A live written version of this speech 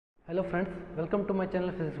Hello friends, welcome to my channel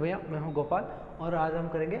physics भैया। मैं हूं गोपाल और आज हम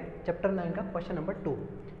करेंगे चैप्टर 9 का क्वेश्चन नंबर 2।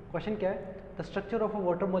 क्वेश्चन क्या है? The structure of a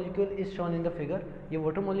water molecule is shown in the figure. ये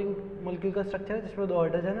वाटर मॉलिक्यूल का स्ट्रक्चर है जिसमें 2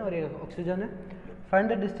 हाइड्रोजन है और 1 ऑक्सीजन है।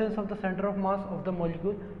 Find the distance of the centre of mass of the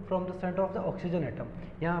molecule from the centre of the oxygen atom.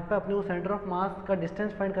 यहाँ पे अपने को सेंटर ऑफ मास का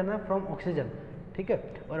डिस्टेंस फाइंड करना है फ्रॉम ऑक्सीजन, ठीक है।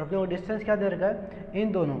 और अपने को डिस्टेंस क्या दे रखा है?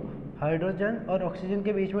 इन दोनों हाइड्रोजन और ऑक्सीजन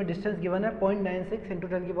के बीच में डिस्टेंस गिवन है 0.96 ×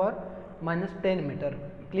 10⁻⁻10 मीटर।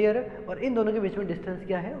 क्लियर है? और इन दोनों के बीच में डिस्टेंस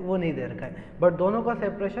क्या है वो नहीं दे रखा है, बट दोनों का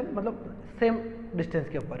सेपरेशन मतलब सेम डिस्टेंस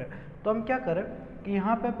के ऊपर है। तो हम क्या करें कि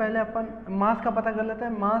यहाँ पे पहले अपन मास का पता कर लेते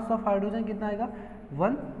हैं। मास ऑफ हाइड्रोजन कितना आएगा?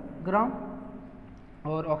 1 ग्राम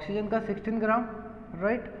और ऑक्सीजन का 16 ग्राम,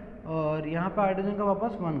 राइट। और यहाँ पे हाइड्रोजन का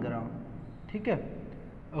वापस 1 ग्राम, ठीक है,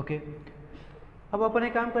 ओके। अब अपन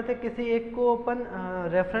एक काम करते हैं, किसी एक को अपन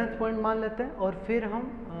रेफरेंस पॉइंट मान लेते हैं और फिर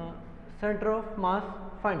हम सेंटर ऑफ मास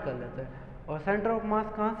फाइंड कर लेते हैं। और सेंटर ऑफ मास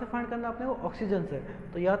कहाँ से फाइंड करना है अपने को? ऑक्सीजन से।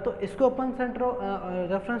 तो या तो इसको अपन सेंटर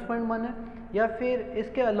रेफरेंस पॉइंट माने या फिर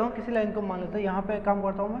इसके अलोंग किसी लाइन को मान लेते हैं। यहाँ पे एक काम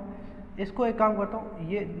करता हूँ मैं, इसको एक काम करता हूँ,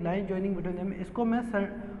 ये लाइन ज्वाइनिंग बिटवीन देम, इसको मैं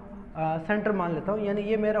सेंटर मान लेता हूँ। यानी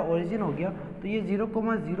ये मेरा ओरिजिन हो गया, तो ये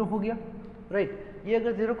 0,0 हो गया, राइट। ये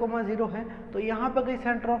अगर 0,0 है तो यहाँ पे कहीं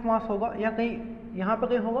सेंटर ऑफ मास होगा या कहीं यहाँ पे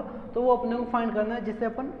कहीं होगा, तो वो अपने को फाइंड करना है, जिससे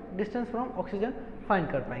अपन डिस्टेंस फ्रॉम ऑक्सीजन फाइंड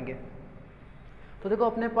कर पाएंगे। तो देखो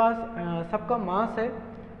अपने पास सबका मास है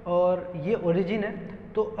और ये ओरिजिन है।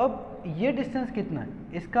 तो अब ये डिस्टेंस कितना है?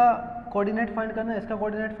 इसका कोऑर्डिनेट फाइंड करना है, इसका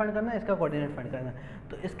कोऑर्डिनेट फाइंड करना है, इसका कोऑर्डिनेट फाइंड करना है।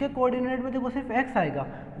 तो इसके कोऑर्डिनेट में देखो सिर्फ x आएगा,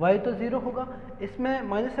 y तो 0 होगा, इसमें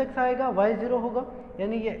 -x आएगा, y 0 होगा,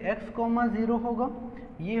 यानी ये x, 0 होगा,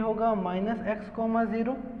 ये होगा -x,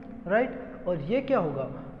 0, राइट। और ये क्या होगा?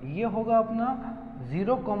 ये होगा अपना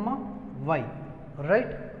 0, y,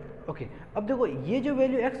 राइट, ओके। अब देखो ये जो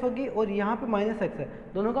वैल्यू x होगी और यहाँ पे -x है,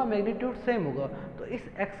 दोनों का मैग्नीट्यूड सेम होगा, तो इस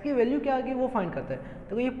x की वैल्यू क्या आएगी वो फाइंड करते हैं।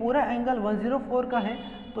 देखो ये पूरा एंगल 104 का है,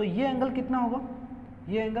 तो ये एंगल कितना होगा?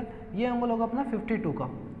 ये एंगल होगा अपना 52 का,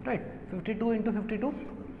 राइट। 52 × 52,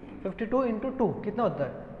 52 × 2 कितना होता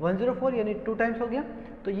है? 104, यानी 2 टाइम्स हो गया,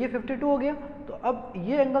 तो ये 52 हो गया। तो अब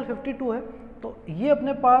ये एंगल 52 है, तो ये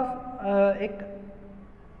अपने पास एक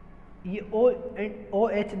ये ओ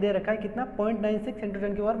एच दे रखा है, कितना? 0.96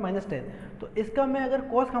 × 10⁻10। तो इसका मैं अगर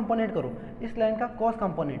कॉस कंपोनेंट करूँ, इस लाइन का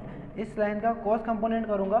कॉस कंपोनेंट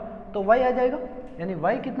करूँगा तो y आ जाएगा, यानी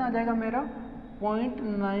y कितना आ जाएगा मेरा?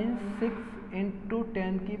 0.96 ×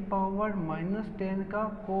 10⁻10 का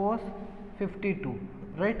cos 52,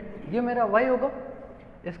 राइट। ये मेरा y होगा,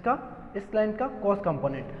 इसका इस लाइन का कॉस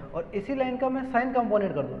कंपोनेंट। और इसी लाइन का मैं साइन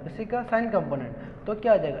कंपोनेंट कर दूँ, इसी का साइन कंपोनेंट, तो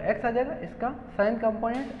क्या आ जाएगा? x आ जाएगा, इसका साइन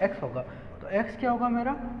कंपोनेंट x होगा। तो x क्या होगा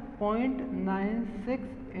मेरा? 0.96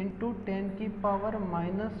 ×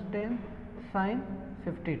 10⁻10 साइन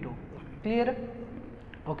 52। क्लियर है?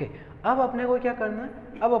 ओके। अब अपने को क्या करना है?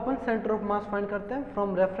 अब अपन सेंटर ऑफ मास फाइंड करते हैं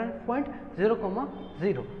फ्रॉम रेफरेंस पॉइंट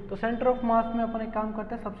 0,0। तो सेंटर ऑफ मास में अपन एक काम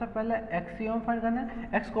करते हैं, सबसे पहले एक्सियम फाइंड करना है,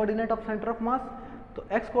 x coordinate of centre of mass. तो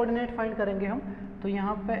एक्स कोऑर्डिनेट फाइंड करेंगे हम, तो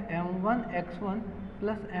यहाँ पे m1 x1 +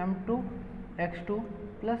 m2 x2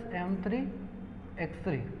 + m3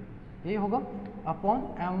 x3 ये होगा अपॉन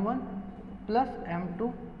m1 + m2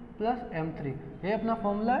 + m3। ये अपना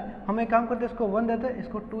फॉर्मूला है। हम एक काम करते हैं, इसको 1 देते हैं,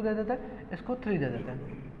 इसको 2 दे देते हैं, इसको 3 दे देते हैं,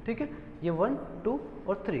 ठीक है। ये 1, 2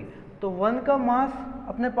 और 3। तो 1 का मास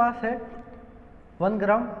अपने पास है 1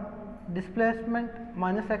 ग्राम, डिस्प्लेसमेंट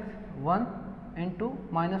 -x, 1 ×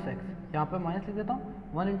 -x, यहाँ पे माइनस लिख देता हूँ,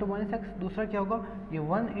 1 × -x। दूसरा क्या होगा? ये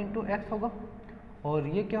 1 × x होगा, और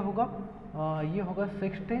ये क्या होगा? ये होगा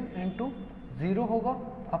 16 × 0 होगा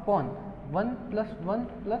अपॉन 1 + 1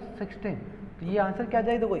 + 16। तो ये आंसर क्या आ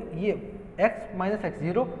जाएगा? देखो ये x -x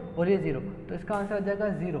 0 और ये 0, तो इसका आंसर आ जाएगा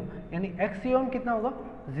 0, यानी एक्सियोम कितना होगा?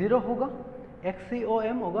 0 होगा,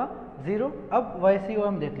 एक्सियोम होगा 0। अब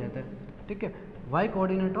वाईसीओएम देख लेते हैं, ठीक है। y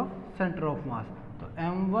coordinate of centre of mass, तो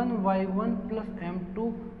m1 y1 +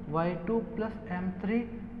 m2 y2 + m3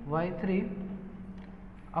 y3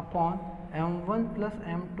 upon m1 +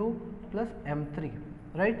 m2 + m3,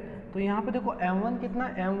 right. तो यहाँ पे देखो m1 कितना?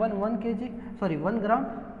 m1 1 ग्राम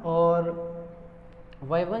और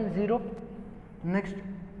y1 0, नेक्स्ट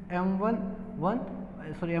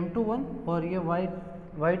m2 1 और ये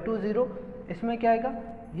y2 0। इसमें क्या आएगा?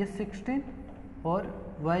 ये 16 और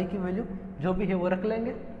y की वैल्यू जो भी है वो रख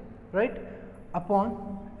लेंगे, राइट, अपॉन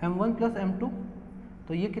m1 + m2।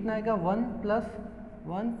 तो ये कितना आएगा? 1 +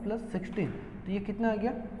 1 + 16, तो ये कितना आ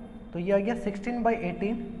गया? तो ये आ गया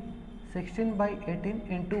 16/18 ×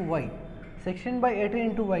 y।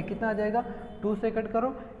 16/18 × y कितना आ जाएगा? 2 से कट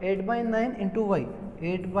करो, 8/9 × y,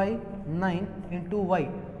 8/9 × y।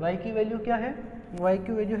 y की वैल्यू क्या है? y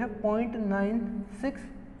की वैल्यू है 0.96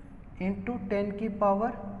 इंटू 10 की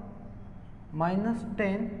पावर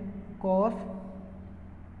 -10 cos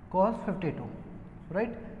 52,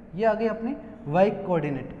 राइट। ये आ गई अपनी y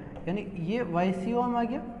कोऑर्डिनेट, यानी ये YCOM आ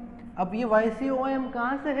गया। अब ये YCOM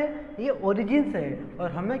कहाँ से है? ये ओरिजिन से है,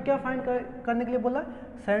 और हमें क्या फाइंड करने के लिए बोला?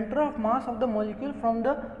 Centre of mass of the molecule from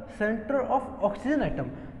the centre of oxygen atom.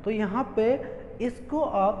 तो यहाँ पे इसको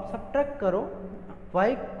आप सब्ट्रैक्ट करो,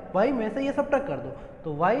 y में से ये सब्ट्रैक्ट कर दो,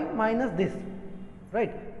 तो y माइनस दिस,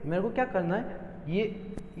 राइट। मेरे को क्या करना है,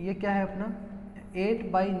 ये क्या है अपना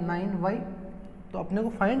 8/9y। तो अपने को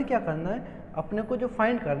फाइंड क्या करना है? अपने को जो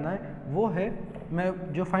फाइंड करना है वो है,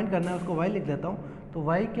 मैं जो फाइंड करना है उसको y लिख देता हूँ। तो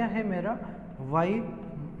y क्या है मेरा,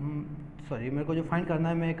 मेरे को जो फाइंड करना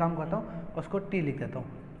है, मैं एक काम करता हूँ, उसको t लिख देता हूँ।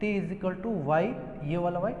 t is equal to y, ये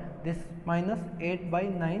वाला y, this minus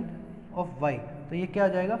 8/9 of y। तो ये क्या आ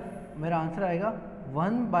जाएगा, मेरा आंसर आएगा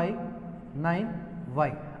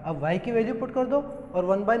 1/9y। अब y की वैल्यू पुट कर दो और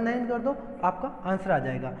 1/9 कर दो, आपका आंसर आ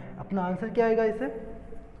जाएगा। अपना आंसर क्या आएगा?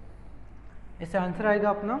 इससे आंसर आएगा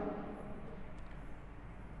अपना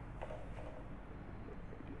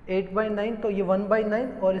 8/9, तो ये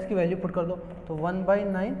 1/9 और इसकी वैल्यू पुट कर दो, तो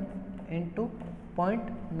 1/9 इंटू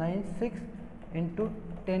 0.96 इंटू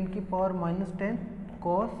 10 की पावर -10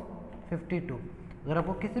 cos 52। अगर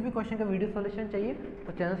आपको किसी भी क्वेश्चन का वीडियो सॉल्यूशन चाहिए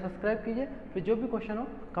तो चैनल सब्सक्राइब कीजिए, फिर जो भी क्वेश्चन हो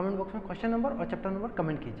कमेंट बॉक्स में क्वेश्चन नंबर और चैप्टर नंबर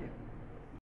कमेंट कीजिए।